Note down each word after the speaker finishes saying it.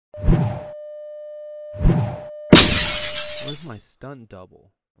Where's my stunt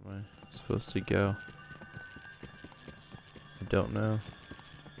double? Where am I supposed to go? I don't know.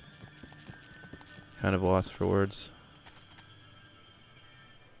 Kind of lost for words.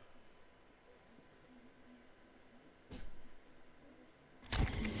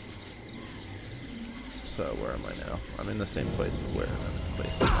 So where am I now? I'm in the same place, but where?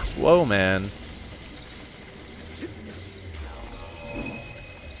 That's the place. Whoa, man!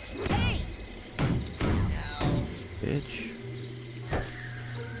 Bitch.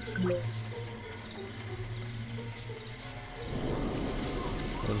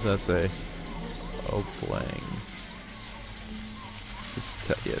 What does that say? Oh, blang.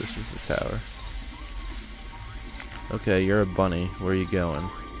 Yeah, this is the tower. Okay, you're a bunny. Where are you going?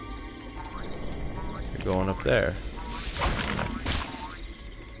 You're going up there.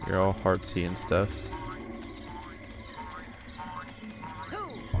 You're all heartsy and stuff.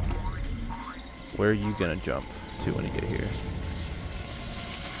 Where are you gonna jump to when you get here?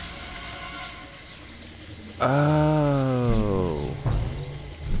 Oh.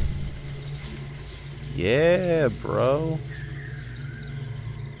 Yeah, bro.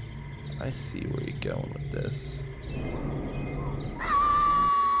 I see where you're going with this.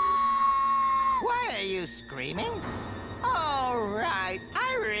 Why are you screaming? All right,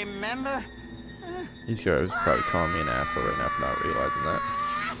 I remember. These guys are probably calling me an asshole right now for not realizing that.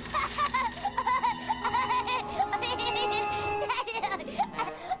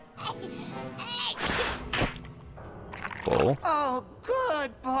 Bull. Oh,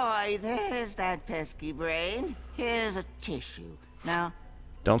 good boy. There's that pesky brain. Here's a tissue. Now,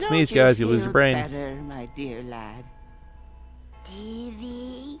 Don't sneeze, guys. You lose your brain. Better, my dear lad.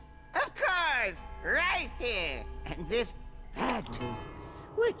 TV? Of course, right here. And this bad tooth,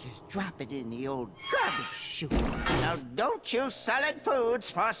 we'll just drop it in the old garbage chute. Now, don't choose solid foods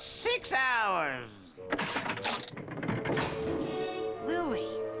for 6 hours. Lily.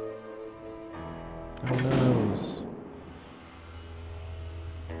 Who knows?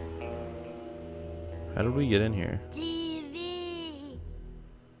 How did we get in here? TV.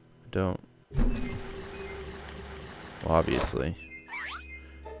 Don't. Well, obviously.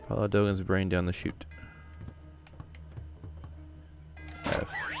 Follow Dogan's brain down the chute. F.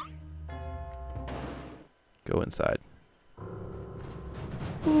 Go inside.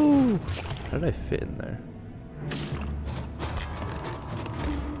 Ooh. How did I fit in there?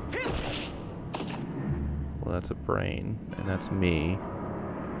 Well, that's a brain, and that's me.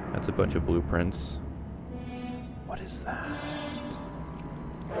 That's a bunch of blueprints. What is that?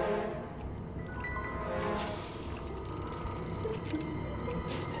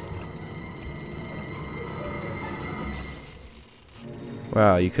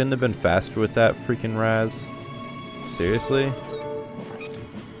 Wow, you couldn't have been faster with that freaking Raz? Seriously?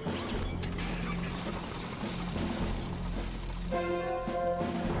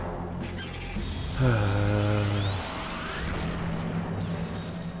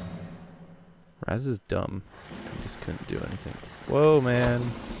 Raz is dumb. I just couldn't do anything. Whoa, man.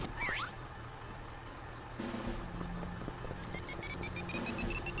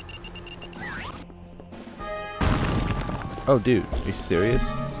 Oh, dude, are you serious?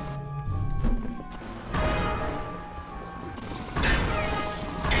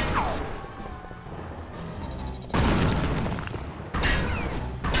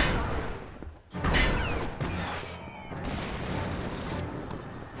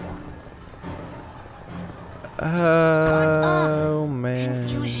 Oh, man.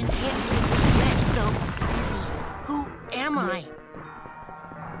 Confusion can't be red, so dizzy. Who am I?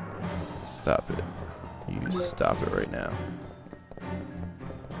 Stop it. You stop it right now.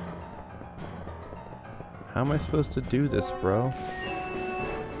 How am I supposed to do this, bro?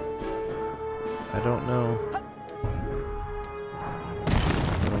 I don't know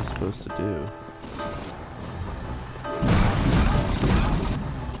what I'm supposed to do.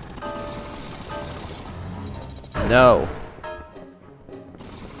 No.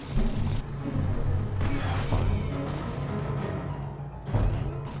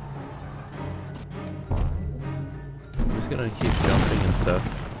 I'm just gonna keep jumping and stuff.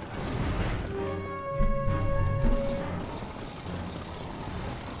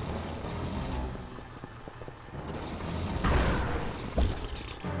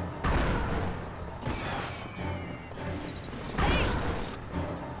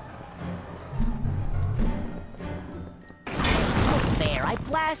 There, I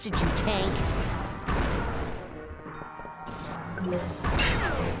blasted you, tank.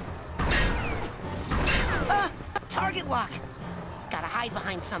 Target lock. Gotta hide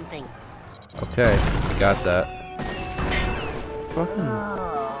behind something. Okay, I got that. Fucking.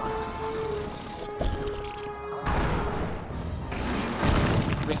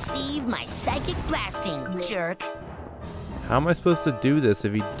 Receive my psychic blasting, jerk. How am I supposed to do this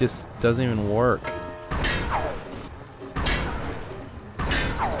if he just doesn't even work?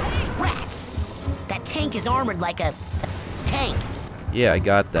 Rats! That tank is armored like a tank. Yeah, I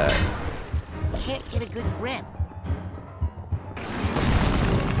got that. Can't get a good grip.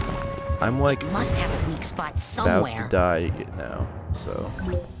 I'm like Must have a weak spot about somewhere. to die now, so.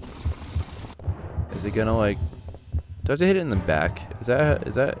 Is it gonna like... Do I have to hit it in the back? Is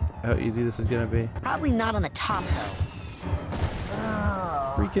that how easy this is gonna be? Probably not on the top, though.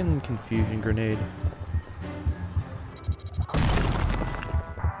 Ugh. Freaking confusion grenade.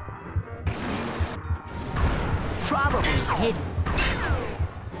 Probably hidden.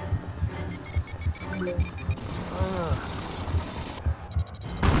 Ugh.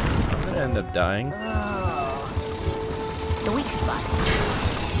 I'm gonna end up dying. The weak spot.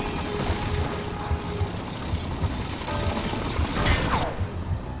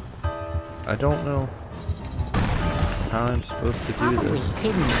 I don't know how I'm supposed to do Probably this.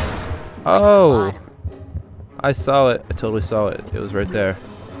 hidden. Oh! Bottom. I saw it. I totally saw it. It was right there.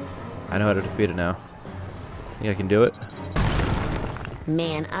 I know how to defeat it now. Think I can do it?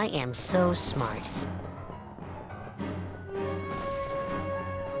 Man, I am so smart.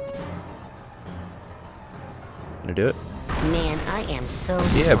 Gonna do it? Man, I am so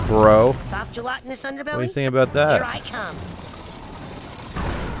Yeah, smart. bro. Soft gelatinous underbelly? What do you think about Here that? I come.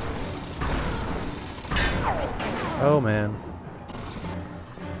 Oh, man.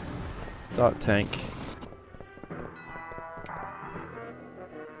 Thought tank.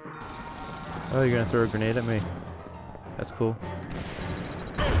 Oh, you're gonna throw a grenade at me. That's cool.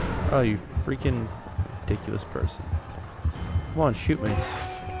 Oh, you freaking ridiculous person. Come on, shoot me.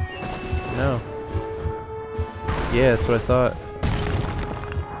 No. Yeah, that's what I thought.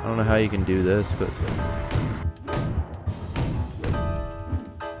 I don't know how you can do this, but...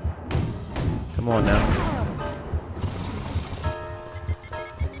 Come on now.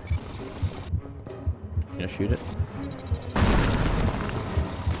 You gonna shoot it?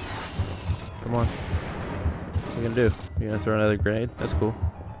 Come on. What are you gonna do? You gonna throw another grenade? That's cool.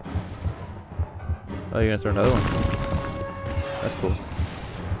 Oh, you're gonna throw another one? That's cool.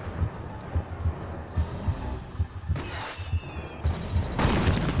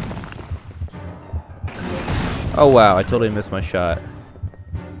 Oh wow, I totally missed my shot.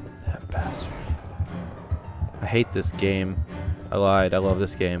 That bastard. I hate this game. I lied, I love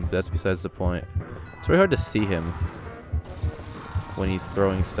this game, but that's besides the point. It's really hard to see him when he's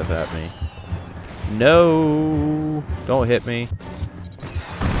throwing stuff at me. No! Don't hit me.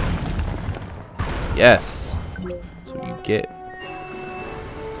 Yes! That's what you get.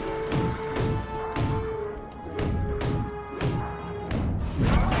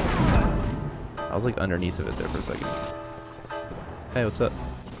 I was like underneath of it there for a second. Hey, what's up?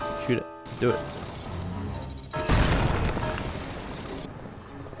 Shoot it. Do it.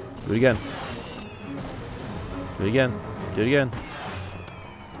 Do it again. Do it again. Do it again.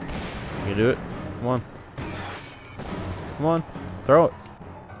 You can do it. Come on. Come on. Throw it.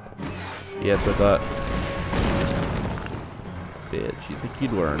 Yeah, that's what I thought. Bitch, you think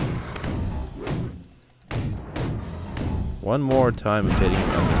you'd learn. One more time of hitting him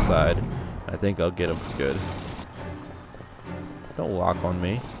on the side. I think I'll get him for good. Don't lock on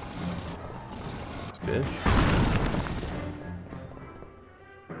me. Bitch.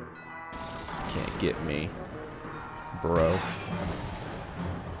 Can't get me. Bro.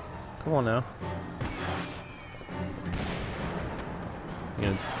 Come on now.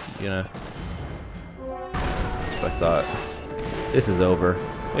 You gonna... That's what I thought. This is over.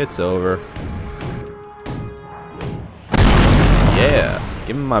 It's over. Yeah!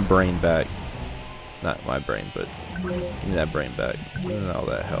 Give me my brain back. Not my brain, but give me that brain back. Give me all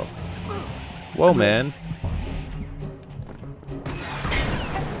that health. Whoa, man.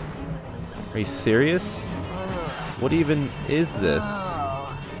 Are you serious? What even is this?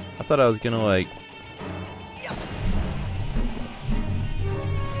 I thought I was gonna like...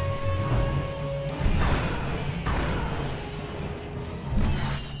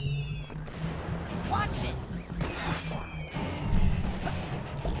 Watch it.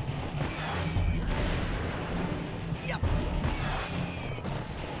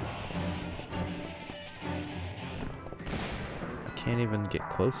 I can't even get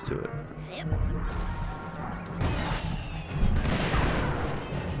close to it.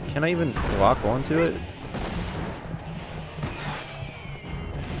 Can I even lock onto it?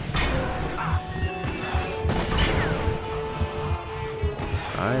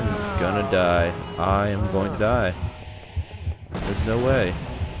 I'm gonna die. I am going to die. There's no way.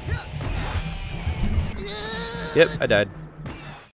 Yep, I died.